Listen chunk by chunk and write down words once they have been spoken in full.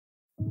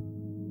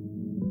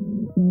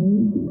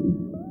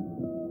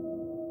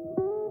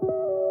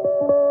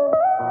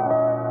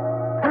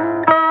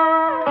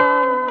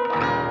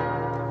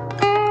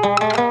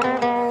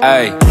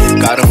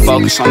Gotta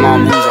focus on my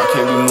moves, I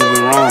can't be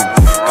moving wrong.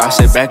 Got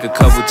set back a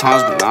couple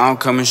times, but now I'm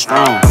coming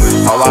strong.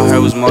 All I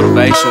heard was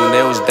motivation when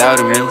they was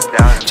doubting me.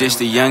 Just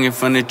a youngin'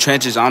 from the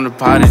trenches, I'm the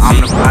prodigy.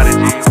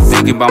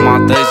 Thinking about my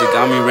days, it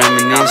got me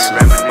reminiscing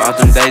about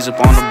them days up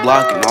on the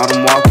block and all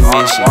them walking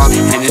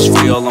missions. And it's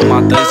free all on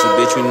my days, so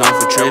bitch, we known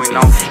for tripping.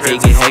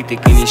 It get hectic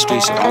in these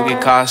streets, so don't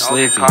get caught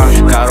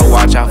slipping. Gotta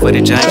watch out for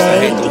the James, I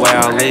hate the way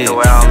I live.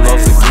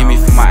 Lord forgive me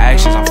for my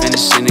actions, I'm finna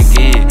sin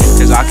again.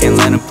 Cause I can't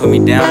let them put me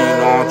down, you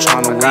know I'm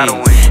tryna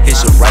win.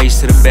 It's a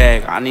race to the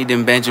bag, I need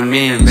them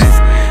Benjamins.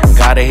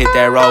 Gotta hit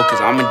that road, cause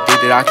I'm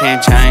addicted, I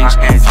can't change.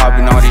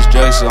 Popping all these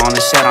drugs, so on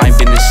the set I ain't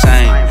been the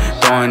same.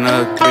 Throwing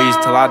up threes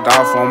till I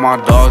die for all my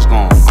dogs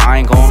gone. I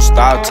ain't gon'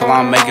 stop till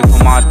I make it,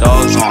 put my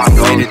dogs on.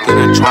 Made it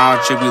through the trial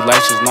and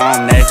tribulations, know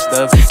I'm next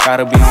up.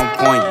 Gotta be on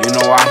point, you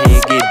know I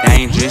hear it get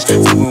dangerous.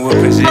 Moving with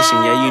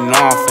position, yeah, you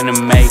know I'm finna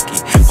make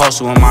it.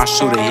 Posted with my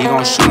shooter, he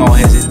gon' shoot, no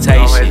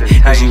hesitation.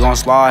 Is you gon'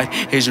 slide?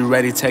 Is you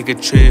ready to take a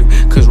trip?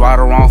 Cause right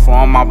or wrong for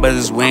all my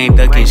brothers, we ain't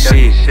ducking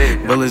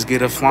shit. Bullets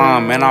get a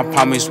flying, man, I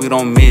promise we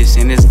don't miss.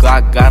 And this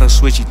Glock gotta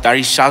switch you,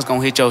 30 shots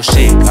gon' hit your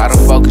shit. Gotta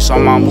focus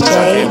on my moves,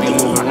 I can't be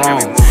moving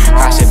wrong.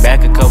 I sit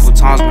back a couple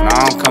times, but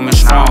now I'm coming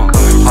strong.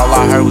 All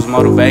I heard was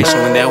motivation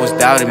when they was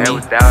doubting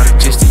me.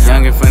 Just a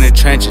youngin' from the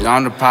trenches,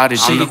 I'm the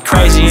prodigy. I'm the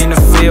crazy in the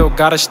field,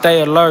 gotta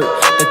stay alert.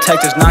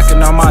 Detectives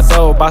knocking on my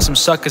door by some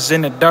suckers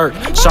in the dirt.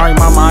 Sorry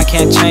mama, I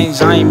can't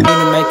change, I ain't mean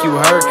to make you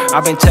hurt.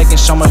 I've been taking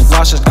so much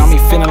losses, got me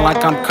feeling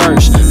like I'm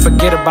cursed.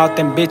 Forget about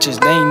them bitches,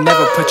 they ain't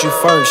never put you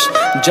first.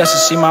 Just to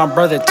see my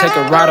brother take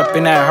a ride up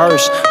in that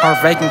hearse.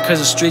 Heart vacant cause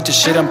the street, the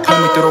shit done put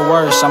me through the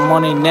worst. I'm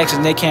on their necks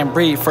and they can't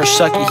breathe, first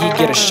sucky, he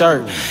get a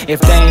shirt. If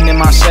they ain't in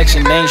my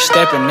section, they ain't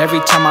stepping. Every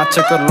time I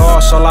took a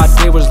loss, all I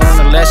did was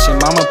learn a lesson.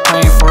 Mama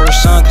praying for her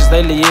son, cause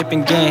lately it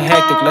been getting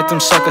hectic. Let them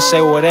suckers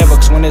say whatever,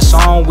 cause when it's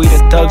on, we the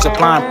thugs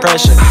applying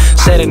pressure.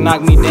 Said it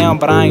knocked me down,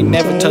 but I ain't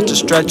never touched a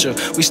stretcher.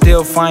 We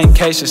still find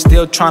cases,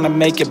 still trying to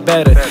make it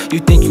better. You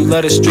think you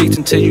love the streets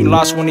until you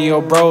lost one of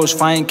your bros.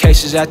 Find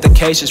cases after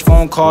cases,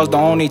 phone calls the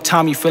only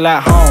time you feel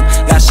at home.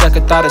 That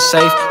sucker thought it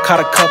safe, caught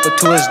a couple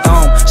to his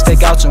dome.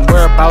 Stakeouts and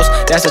whereabouts,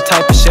 that's the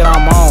type of shit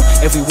I'm on.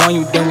 If we want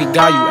you, then we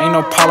got you, ain't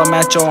no problem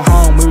at your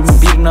home. We been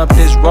beating up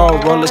this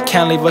road, rollers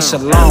can't leave us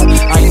alone.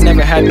 I ain't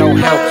never had no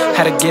help,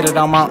 had to get it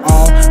on my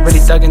own. Really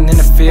thugging in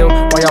the field,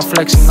 while y'all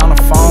flexing on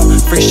the phone.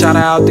 Free shout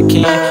out the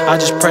king, I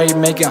just pray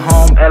make it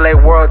home. LA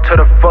world to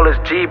the fullest,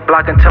 G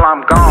block until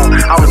I'm gone.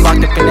 I was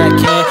locked up in that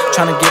can,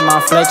 trying to get my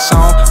flex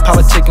on.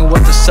 Politicking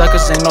with the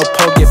suckers, ain't no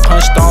poke get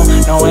punched on.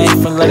 No, I ain't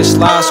finna let it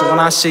slide, so when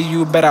I see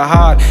you, better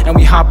hide. And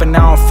we hopping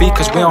out on feet,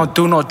 cause we don't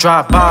do no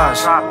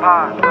drive-bys.